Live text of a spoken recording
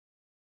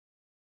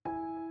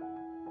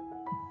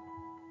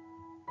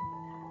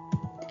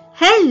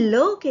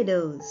Hello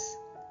kiddos!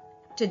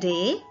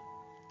 Today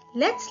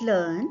let's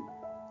learn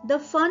the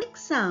phonic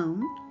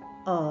sound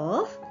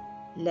of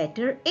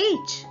letter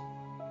H.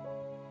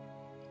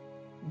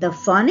 The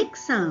phonic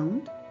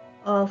sound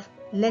of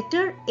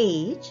letter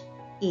H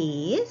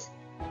is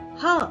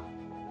H.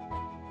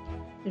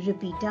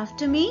 Repeat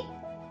after me.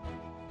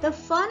 The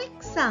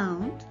phonic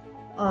sound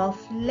of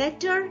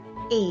letter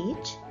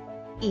H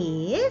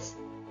is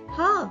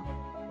H.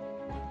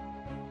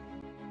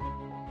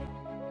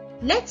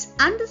 Let's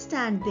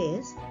understand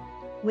this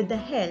with the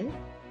help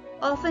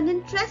of an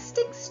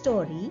interesting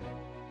story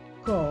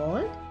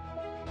called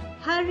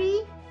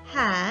Harry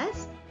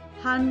Has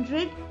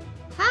 100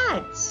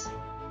 Hats.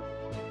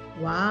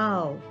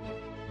 Wow!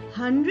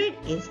 100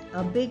 is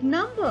a big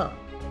number.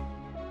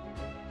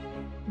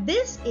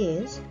 This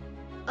is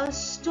a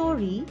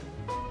story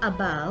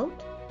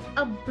about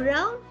a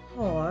brown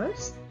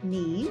horse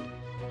named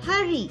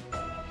Harry.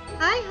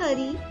 Hi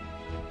Harry.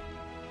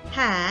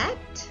 Hat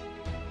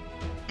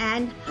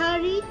and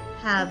Harry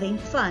having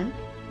fun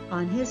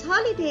on his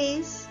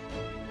holidays.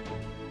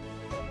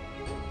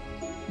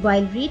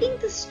 While reading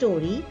the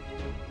story,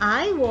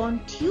 I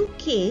want you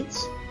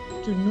kids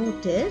to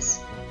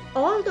notice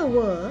all the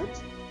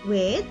words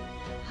with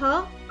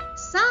H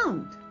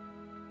sound.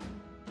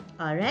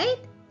 Alright,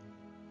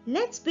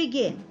 let's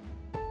begin.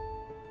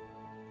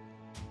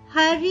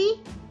 Harry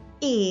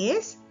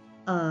is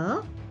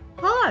a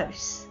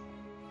horse.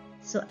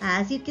 So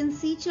as you can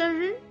see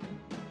children,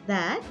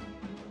 that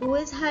who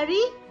is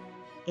Harry?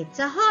 It's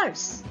a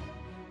horse.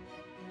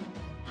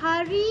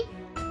 Harry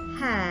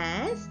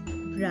has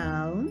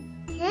brown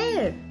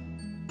hair.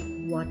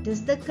 What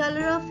is the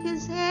color of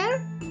his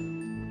hair?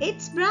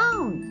 It's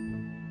brown.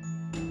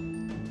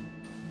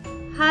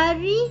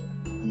 Harry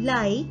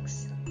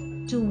likes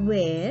to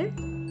wear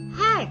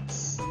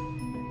hats.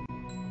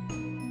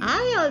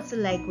 I also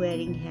like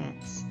wearing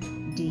hats.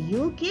 Do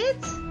you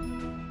kids?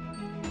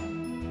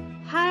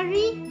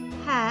 Harry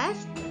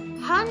has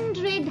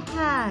 100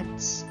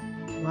 hats.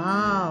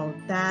 Wow,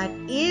 that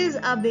is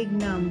a big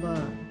number.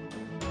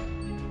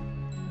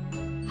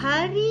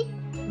 Harry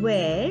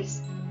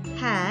wears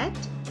hat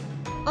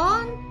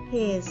on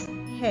his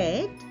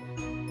head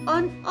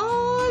on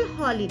all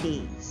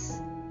holidays.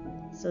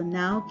 So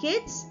now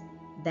kids,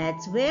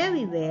 that's where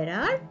we wear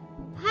our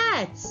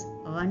hats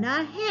on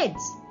our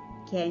heads.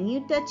 Can you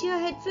touch your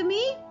head for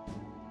me?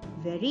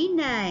 Very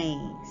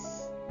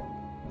nice.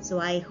 So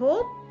I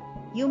hope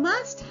you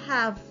must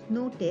have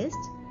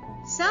noticed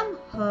some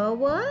H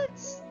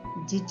words.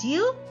 Did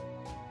you?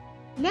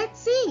 Let's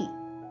see.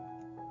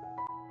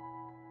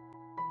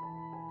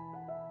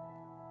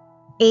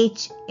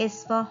 H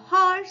is for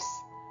horse.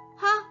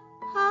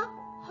 H,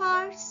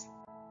 horse.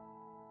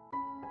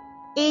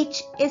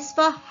 H is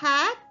for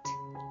hat.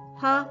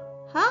 H,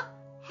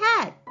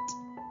 hat.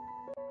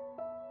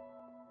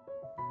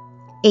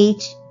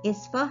 H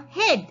is for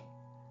head.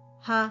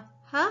 H,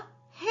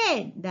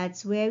 head.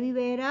 That's where we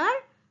wear our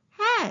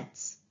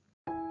hats.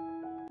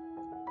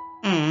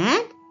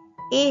 And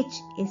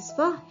H is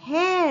for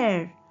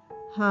hair.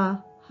 H,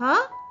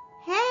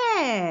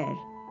 hair.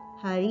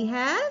 Harry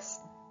has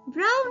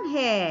brown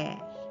hair.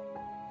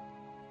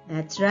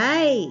 That's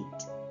right.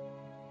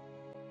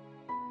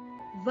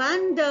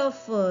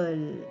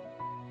 Wonderful.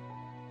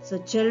 So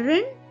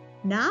children,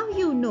 now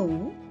you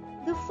know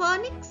the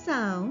phonic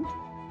sound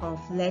of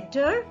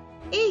letter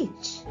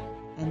H,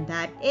 and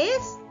that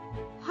is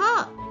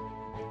H.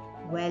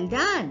 Well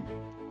done.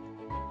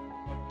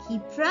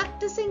 Keep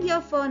practicing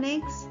your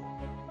phonics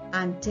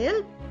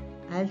until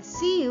I'll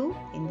see you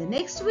in the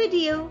next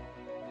video.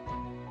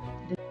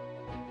 Do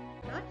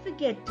not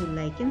forget to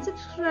like and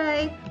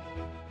subscribe.